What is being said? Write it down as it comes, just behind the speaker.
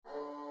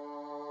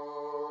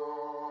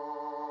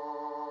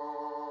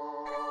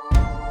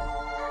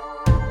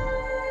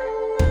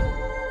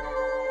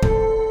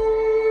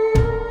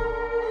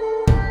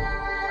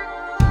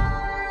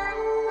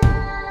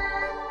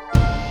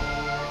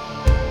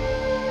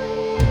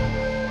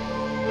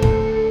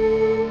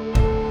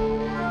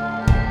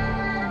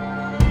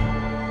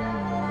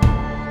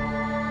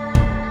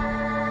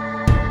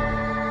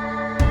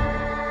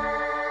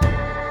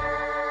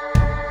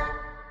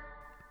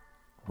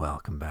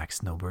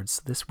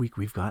Lords. This week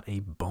we've got a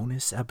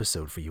bonus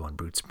episode for you on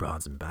Brutes,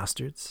 Broads, and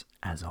Bastards.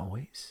 As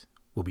always,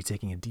 we'll be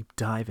taking a deep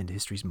dive into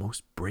history's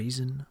most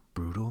brazen,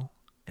 brutal,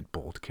 and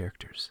bold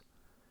characters.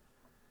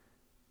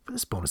 For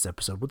this bonus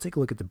episode, we'll take a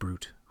look at the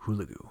brute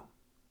Hulagu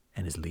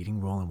and his leading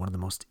role in one of the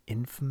most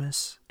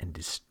infamous and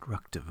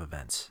destructive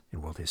events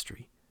in world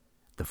history,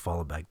 the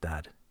fall of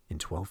Baghdad in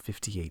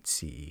 1258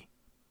 CE.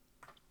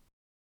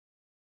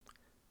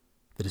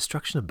 The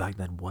destruction of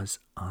Baghdad was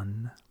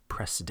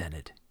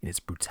unprecedented in its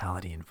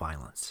brutality and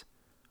violence,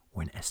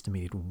 where an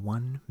estimated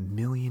 1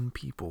 million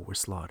people were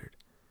slaughtered,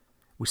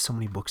 with so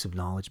many books of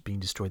knowledge being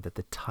destroyed that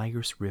the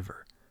Tigris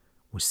River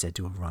was said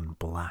to have run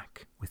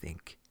black with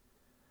ink.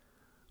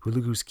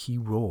 Hulagu's key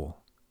role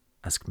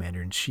as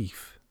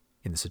commander-in-chief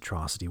in this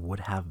atrocity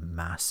would have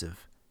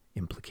massive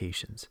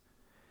implications,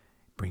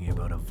 bringing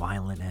about a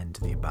violent end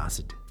to the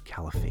Abbasid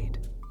Caliphate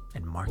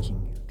and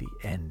marking the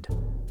end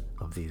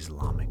of the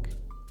Islamic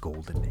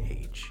Golden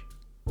Age.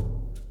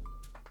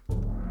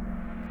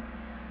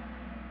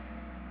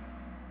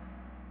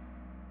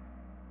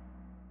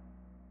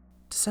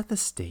 To set the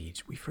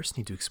stage, we first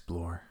need to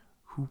explore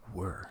who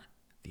were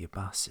the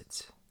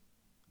Abbasids.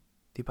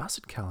 The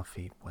Abbasid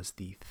Caliphate was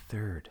the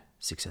third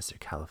successor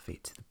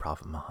caliphate to the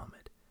Prophet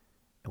Muhammad.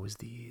 It was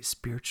the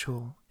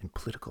spiritual and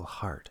political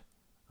heart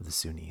of the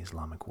Sunni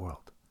Islamic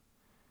world.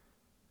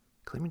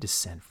 Claiming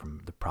descent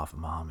from the Prophet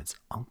Muhammad's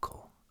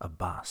uncle,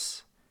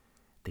 Abbas,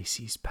 they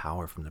seized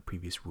power from the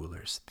previous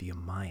rulers, the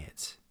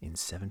Umayyads, in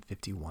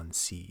 751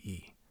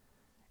 CE,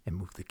 and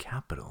moved the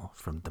capital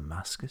from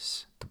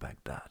Damascus to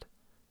Baghdad.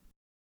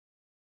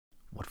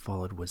 What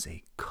followed was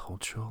a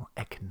cultural,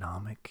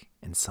 economic,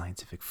 and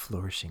scientific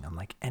flourishing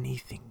unlike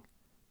anything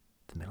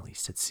the Middle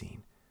East had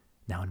seen,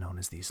 now known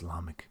as the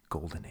Islamic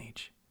Golden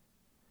Age.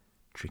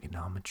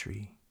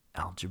 Trigonometry,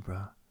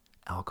 algebra,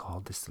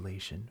 alcohol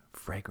distillation,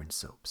 fragrance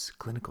soaps,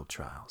 clinical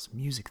trials,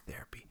 music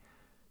therapy,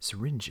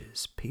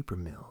 syringes, paper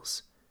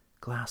mills,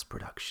 glass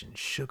production,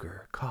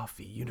 sugar,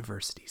 coffee,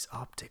 universities,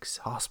 optics,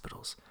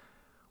 hospitals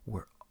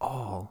were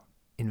all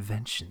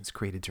inventions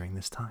created during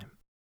this time.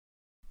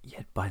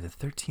 Yet by the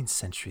 13th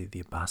century,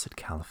 the Abbasid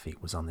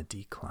Caliphate was on the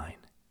decline,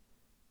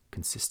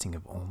 consisting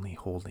of only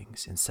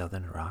holdings in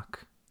southern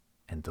Iraq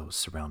and those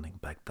surrounding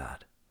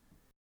Baghdad.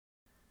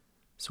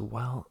 So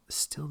while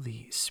still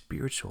the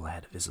spiritual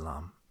head of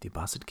Islam, the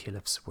Abbasid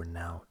caliphs were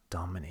now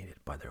dominated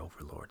by their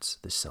overlords,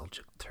 the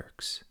Seljuk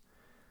Turks.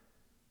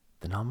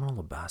 The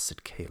nominal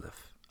Abbasid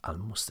caliph,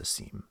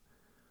 Al-Mustasim,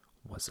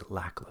 was a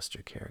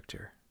lackluster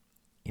character,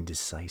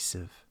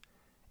 indecisive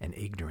and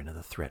ignorant of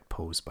the threat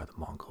posed by the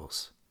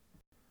Mongols,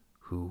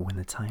 who, when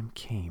the time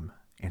came,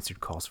 answered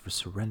calls for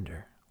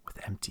surrender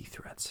with empty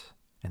threats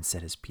and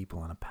set his people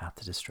on a path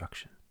to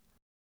destruction.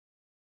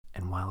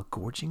 And while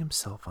gorging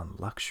himself on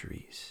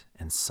luxuries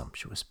and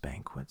sumptuous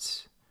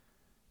banquets,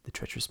 the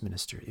treacherous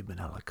minister Ibn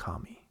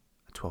al-Hakami,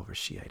 a Twelver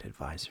Shiite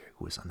advisor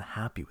who was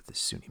unhappy with his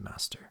Sunni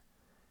master,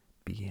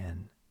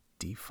 began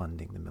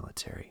defunding the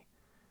military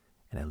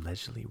and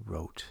allegedly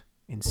wrote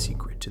in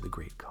secret to the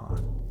Great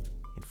Khan,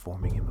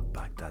 informing him of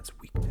Baghdad's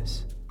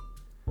weakness.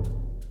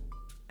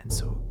 And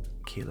so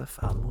Caliph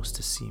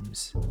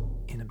al-Mustasim's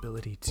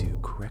inability to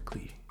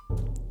correctly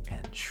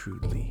and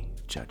shrewdly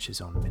judge his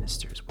own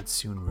ministers would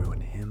soon ruin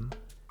him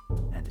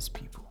and his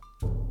people.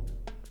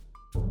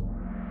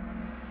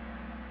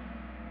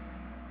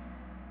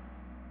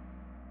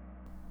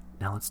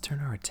 Now let's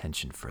turn our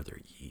attention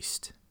further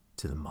east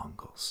to the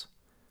Mongols.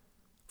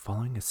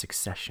 Following a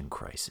succession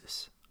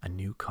crisis, a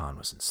new Khan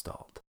was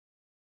installed.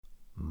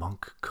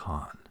 Monk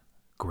Khan,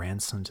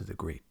 grandson to the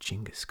great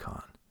Genghis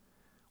Khan,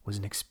 was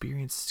an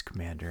experienced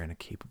commander and a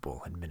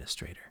capable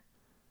administrator.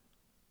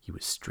 He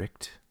was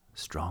strict,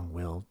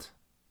 strong-willed,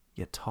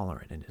 yet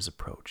tolerant in his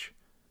approach,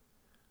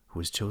 who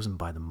was chosen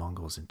by the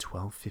Mongols in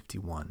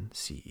 1251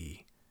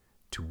 CE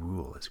to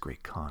rule as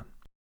Great Khan.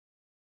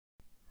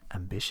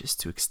 Ambitious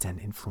to extend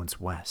influence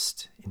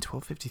west, in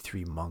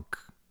 1253 Monk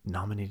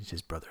nominated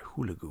his brother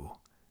Hulagu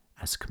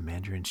as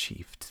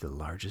commander-in-chief to the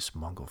largest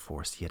Mongol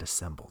force he had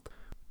assembled,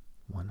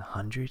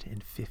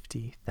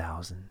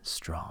 150,000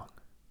 strong.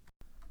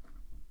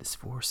 This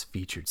force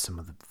featured some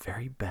of the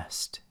very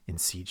best in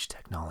siege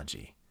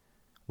technology,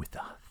 with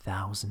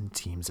 1,000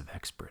 teams of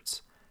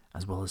experts,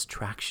 as well as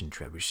traction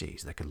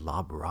trebuchets that could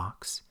lob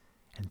rocks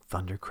and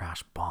thunder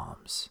crash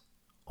bombs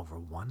over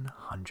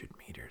 100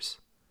 meters.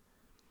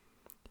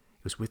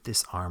 It was with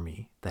this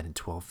army that in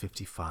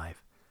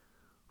 1255,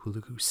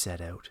 Hulagu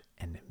set out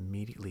and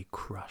immediately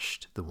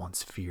crushed the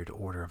once feared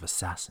order of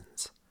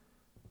assassins,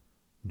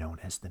 known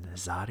as the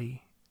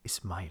Nizari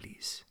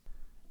Ismailis.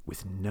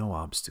 With no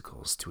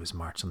obstacles to his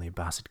march on the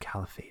Abbasid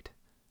Caliphate,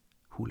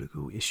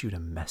 Hulagu issued a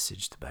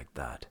message to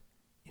Baghdad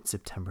in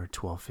September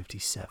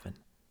 1257,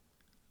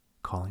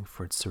 calling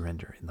for its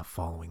surrender in the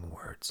following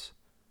words: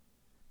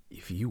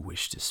 "If you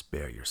wish to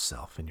spare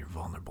yourself and your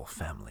vulnerable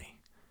family,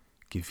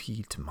 give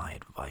heed to my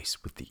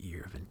advice with the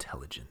ear of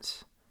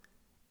intelligence.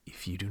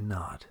 If you do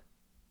not,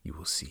 you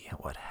will see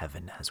what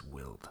heaven has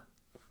willed."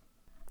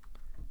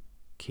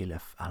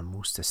 Caliph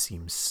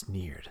al-Mustasim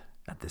sneered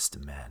at this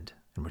demand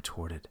and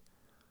retorted,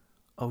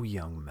 O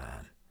young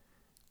man,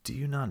 do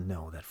you not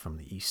know that from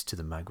the east to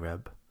the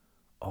Maghreb,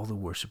 all the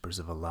worshippers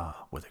of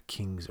Allah, whether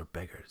kings or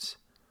beggars,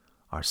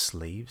 are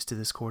slaves to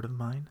this court of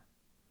mine?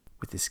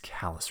 With this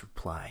callous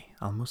reply,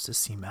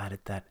 Al-Mustasim added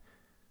that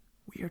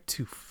we are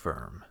too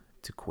firm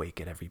to quake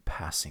at every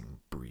passing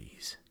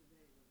breeze.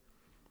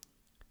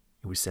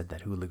 It was said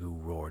that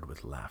Hulagu roared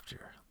with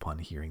laughter upon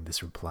hearing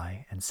this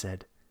reply and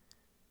said,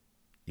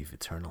 "If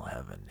eternal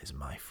heaven is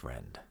my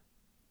friend,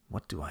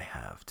 what do I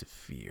have to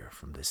fear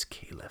from this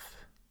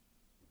caliph?"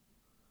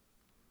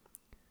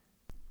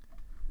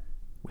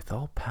 With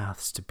all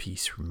paths to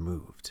peace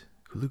removed,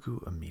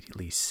 Hulagu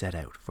immediately set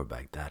out for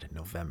Baghdad in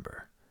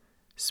November,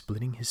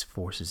 splitting his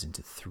forces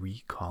into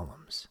 3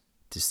 columns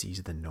to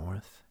seize the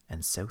north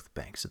and south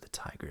banks of the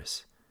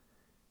Tigris,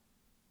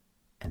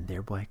 and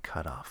thereby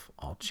cut off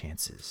all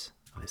chances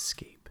of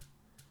escape.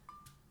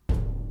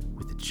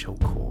 With a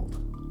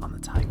chokehold on the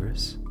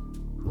Tigris,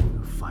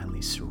 Hulagu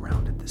finally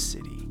surrounded the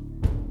city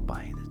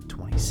by the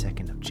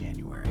 22nd of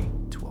January,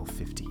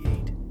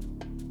 1258,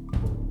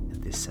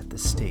 and this set the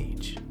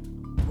stage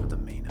for the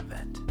main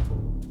event.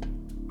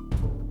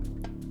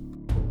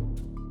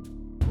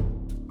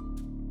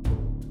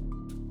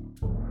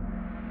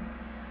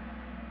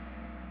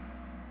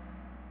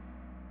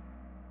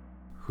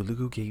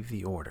 Hulagu gave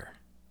the order.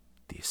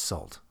 The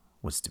assault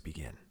was to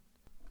begin.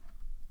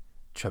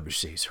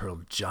 Trebuchets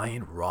hurled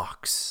giant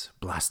rocks,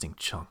 blasting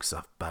chunks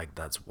off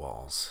Baghdad's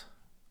walls,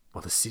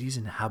 while the city's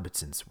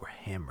inhabitants were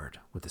hammered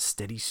with a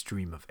steady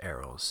stream of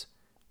arrows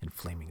and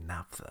flaming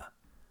naphtha,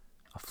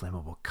 a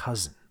flammable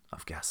cousin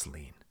of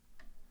gasoline.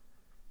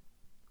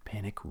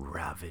 Panic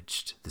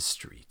ravaged the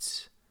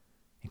streets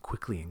and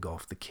quickly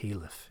engulfed the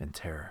caliph in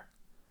terror.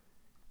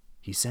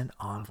 He sent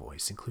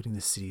envoys, including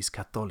the city's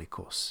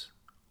Catholicos,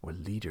 or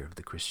leader of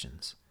the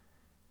Christians,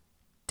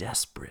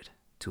 desperate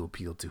to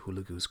appeal to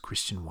Hulagu's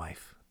Christian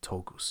wife,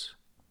 Togus.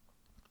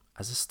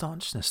 As a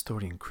staunch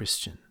Nestorian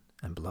Christian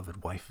and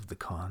beloved wife of the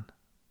Khan,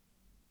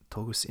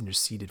 Togus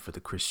interceded for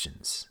the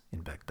Christians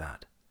in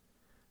Baghdad.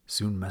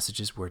 Soon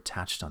messages were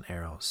attached on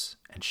arrows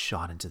and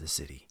shot into the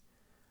city,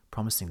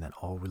 promising that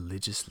all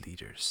religious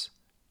leaders,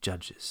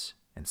 judges,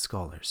 and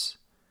scholars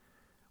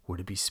were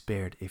to be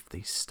spared if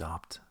they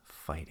stopped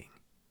fighting.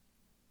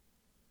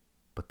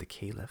 But the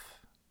caliph,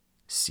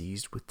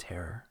 seized with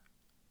terror,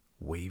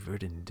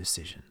 wavered in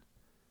indecision,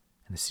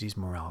 and the city's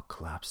morale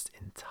collapsed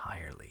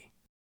entirely.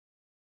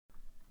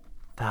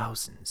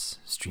 Thousands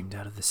streamed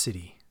out of the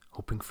city,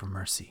 hoping for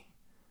mercy.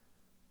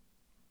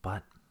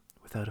 But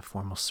without a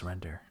formal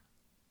surrender,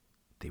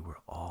 they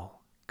were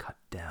all cut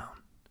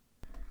down.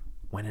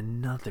 When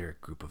another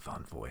group of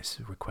envoys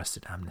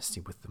requested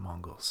amnesty with the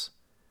Mongols,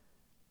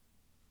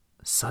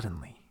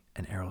 suddenly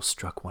an arrow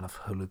struck one of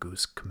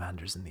Hulagu's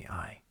commanders in the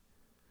eye,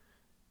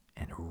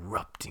 and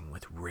erupting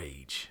with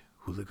rage,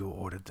 Hulagu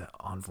ordered the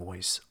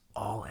envoys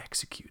all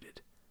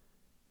executed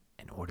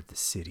and ordered the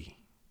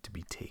city to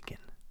be taken.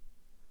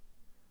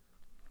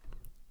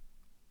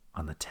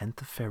 On the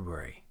 10th of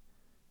February,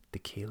 the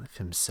caliph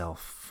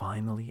himself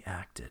finally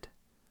acted,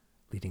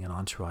 leading an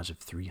entourage of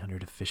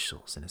 300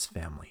 officials and his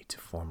family to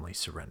formally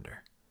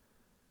surrender.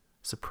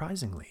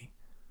 Surprisingly,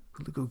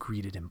 Hulagu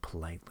greeted him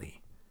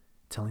politely,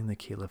 telling the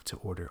caliph to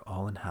order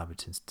all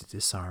inhabitants to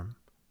disarm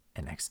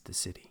and exit the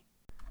city.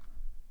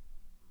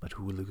 But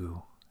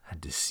Hulagu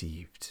had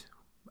deceived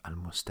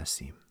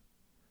Al-Mustasim.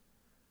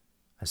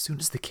 As soon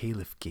as the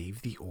caliph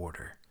gave the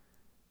order,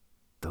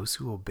 those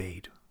who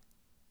obeyed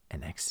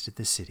and exited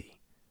the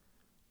city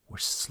were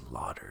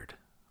slaughtered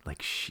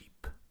like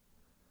sheep.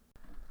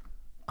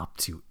 Up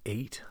to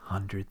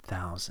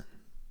 800,000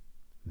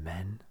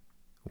 men,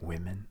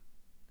 women,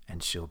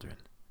 and children.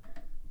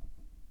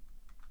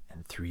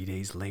 And 3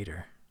 days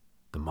later,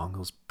 the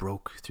Mongols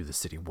broke through the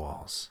city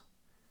walls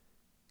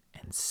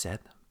and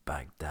set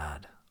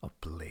Baghdad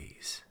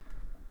ablaze.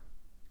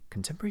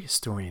 Contemporary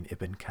historian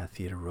Ibn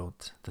Kathir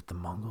wrote that the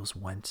Mongols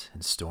went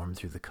and stormed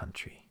through the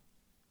country,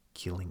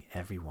 killing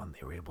everyone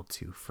they were able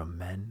to, from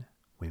men,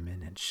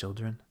 women, and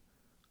children,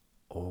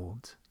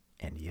 old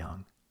and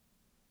young,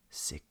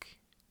 sick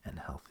and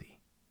healthy.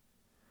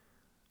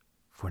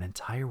 For an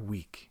entire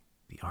week,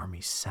 the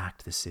army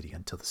sacked the city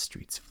until the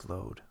streets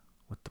flowed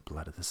with the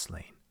blood of the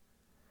slain.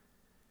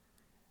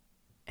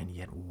 And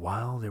yet,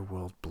 while their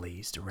world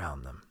blazed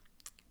around them,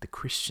 the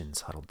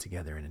Christians huddled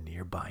together in a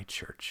nearby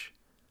church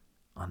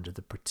under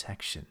the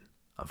protection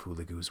of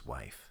Hulagu's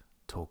wife,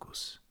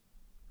 Togus.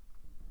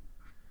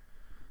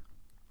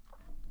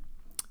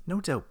 No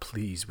doubt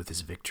pleased with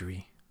his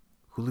victory,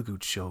 Hulagu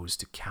chose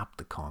to cap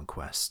the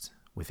conquest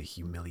with a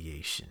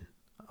humiliation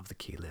of the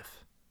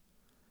caliph.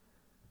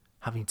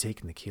 Having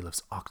taken the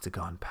caliph's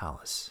octagon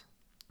palace,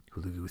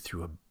 Hulagu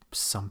threw a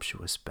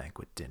sumptuous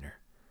banquet dinner,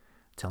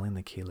 telling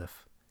the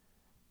caliph,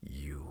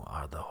 "You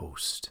are the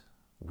host.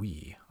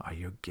 We are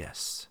your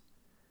guests.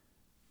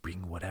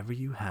 Bring whatever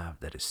you have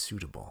that is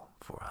suitable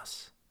for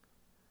us."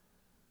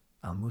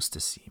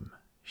 Al-Mustasim,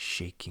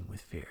 shaking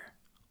with fear,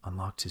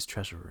 unlocked his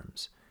treasure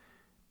rooms,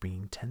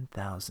 bringing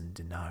 10,000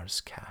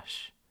 dinars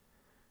cash,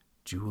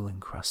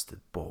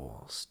 jewel-encrusted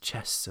bowls,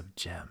 chests of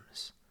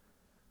gems,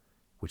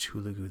 which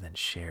Hulagu then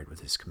shared with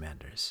his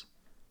commanders.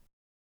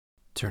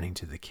 Turning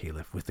to the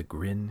Caliph with a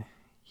grin,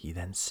 he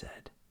then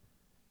said,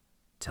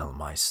 "Tell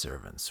my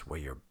servants where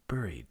your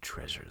buried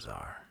treasures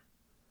are."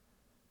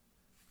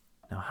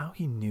 Now, how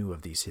he knew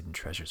of these hidden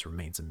treasures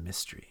remains a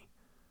mystery,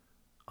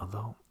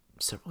 although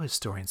several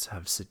historians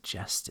have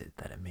suggested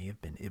that it may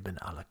have been Ibn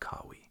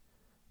al-Akawi,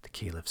 the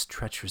Caliph's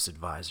treacherous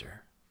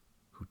advisor,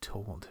 who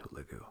told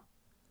Hulagu.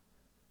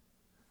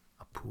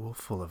 A pool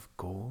full of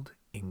gold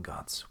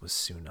ingots was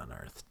soon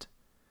unearthed,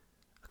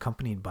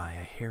 accompanied by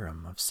a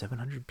harem of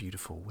 700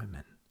 beautiful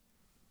women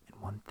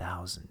and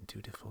 1,000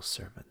 dutiful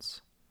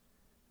servants.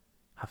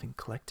 Having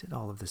collected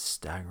all of this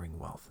staggering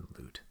wealth and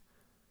loot,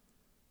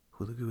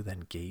 Hulagu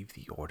then gave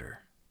the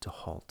order to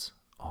halt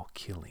all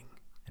killing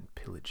and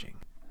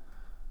pillaging.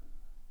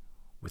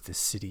 With the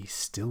city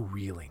still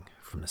reeling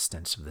from the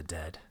stench of the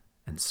dead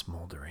and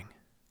smoldering,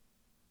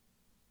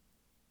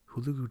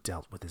 Hulagu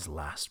dealt with his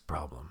last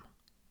problem,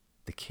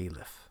 the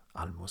Caliph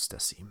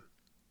al-Mustasim.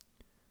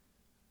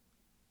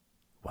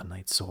 One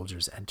night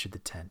soldiers entered the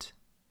tent,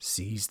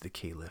 seized the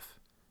Caliph,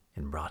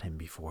 and brought him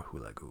before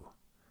Hulagu.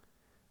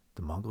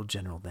 The Mongol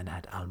general then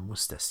had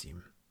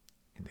al-Mustasim,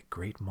 in the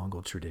great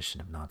Mongol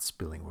tradition of not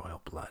spilling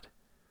royal blood,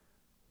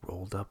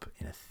 rolled up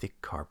in a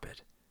thick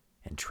carpet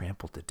and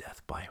trampled to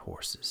death by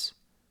horses,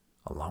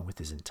 along with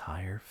his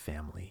entire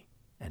family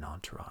and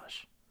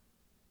entourage.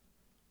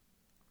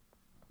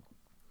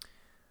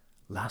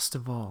 Last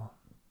of all,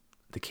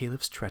 the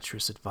Caliph's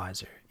treacherous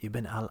advisor,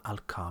 Ibn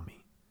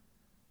al-Alqami,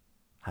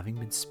 having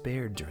been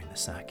spared during the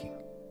sacking,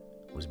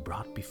 was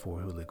brought before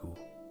Hulagu,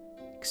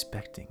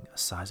 expecting a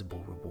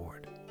sizable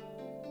reward.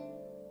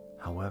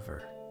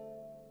 However,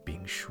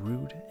 being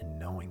shrewd and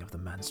knowing of the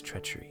man's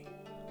treachery,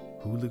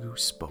 Hulagu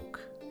spoke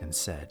and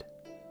said,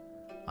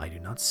 "I do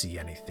not see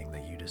anything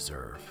that you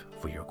deserve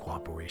for your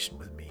cooperation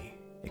with me,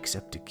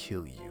 except to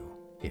kill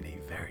you in a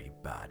very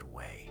bad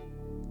way."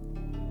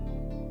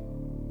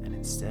 And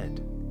instead,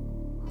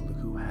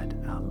 Hulagu had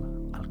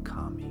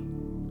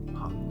al-Alqami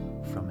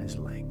hung from his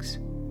legs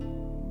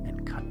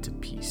and cut to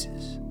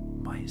pieces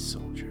by his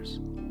soldiers.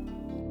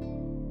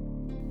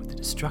 With the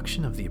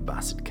destruction of the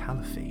Abbasid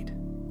Caliphate,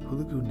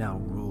 Hulagu now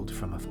ruled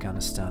from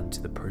Afghanistan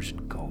to the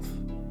Persian Gulf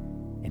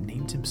and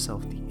named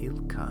himself the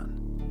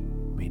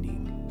Ilkhan,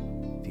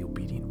 meaning the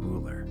obedient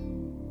ruler,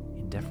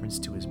 in deference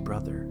to his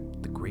brother,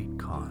 the Great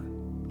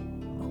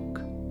Khan, Mok.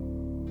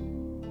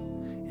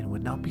 And it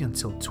would not be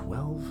until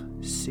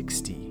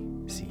 1260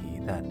 CE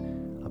that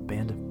a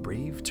band of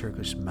brave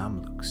Turkish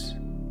Mamluks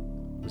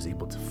was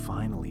able to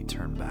finally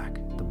turn back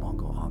the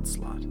Mongol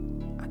onslaught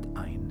at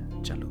Ain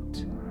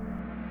Jalut.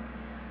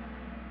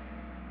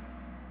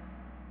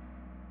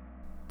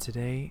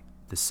 Today,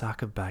 the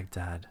sack of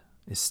Baghdad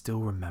is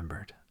still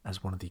remembered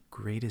as one of the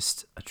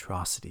greatest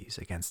atrocities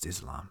against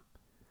Islam.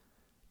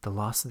 The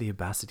loss of the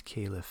Abbasid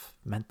Caliph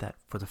meant that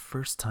for the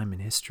first time in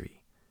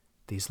history,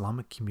 the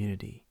Islamic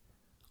community,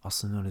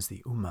 also known as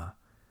the Ummah,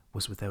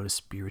 was without a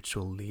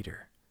spiritual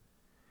leader,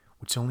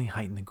 which only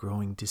heightened the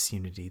growing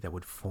disunity that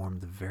would form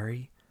the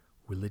very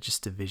religious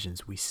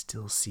divisions we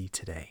still see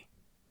today.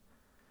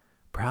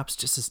 Perhaps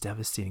just as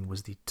devastating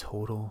was the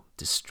total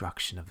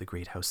destruction of the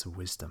Great House of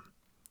Wisdom,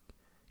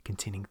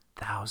 containing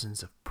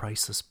thousands of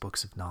priceless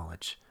books of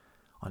knowledge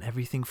on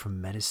everything from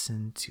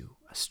medicine to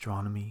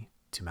astronomy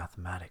to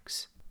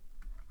mathematics.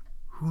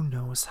 Who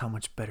knows how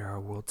much better our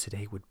world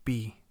today would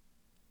be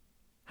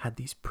had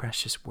these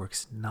precious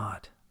works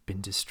not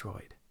been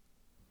destroyed.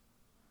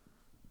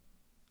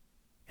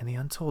 And the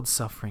untold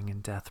suffering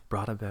and death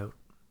brought about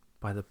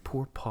by the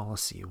poor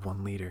policy of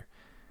one leader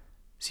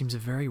seems a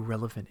very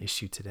relevant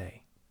issue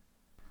today.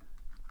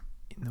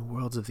 In the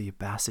worlds of the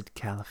Abbasid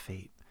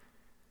Caliphate,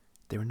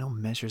 there were no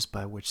measures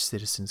by which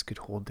citizens could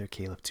hold their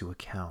caliph to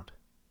account.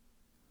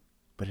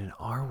 But in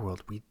our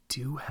world, we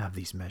do have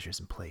these measures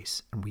in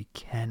place, and we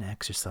can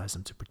exercise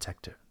them to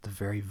protect the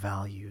very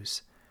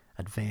values,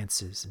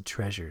 advances, and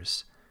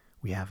treasures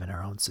we have in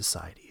our own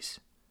societies.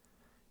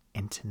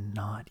 And to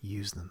not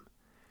use them,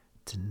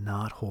 to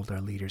not hold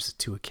our leaders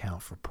to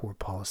account for poor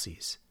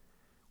policies,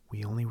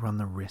 we only run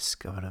the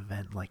risk of an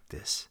event like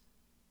this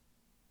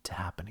to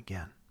happen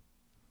again.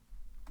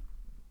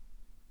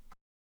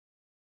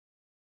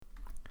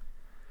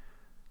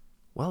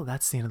 Well,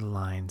 that's the end of the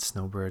line,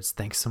 snowbirds.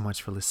 Thanks so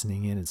much for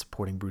listening in and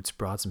supporting Brutes,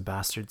 Broads, and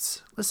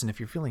Bastards. Listen, if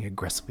you're feeling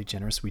aggressively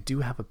generous, we do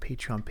have a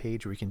Patreon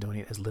page where you can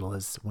donate as little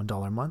as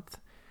 $1 a month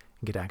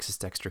and get access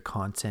to extra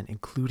content,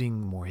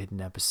 including more hidden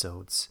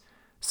episodes,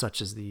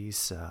 such as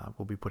these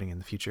we'll be putting in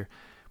the future.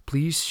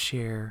 Please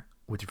share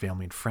with your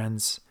family and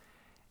friends.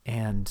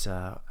 And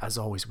as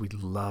always, we'd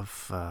love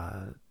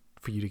for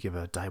you to give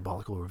a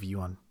diabolical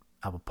review on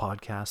Apple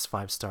Podcasts,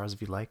 5 stars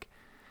if you like.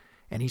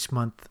 And each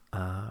month,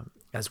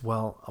 as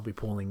well, I'll be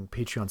polling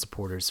Patreon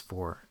supporters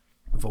for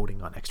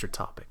voting on extra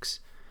topics.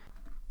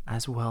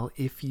 As well,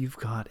 if you've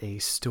got a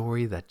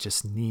story that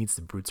just needs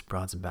the Brutes,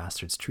 Broads, and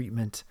Bastards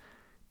treatment,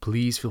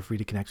 please feel free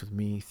to connect with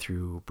me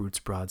through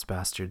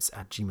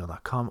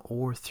brutesbroadsbastards@gmail.com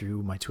or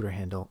through my Twitter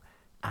handle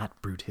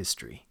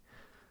 @BruteHistory.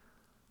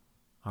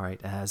 All right,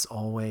 as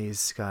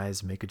always,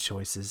 guys, make good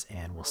choices,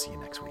 and we'll see you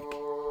next week.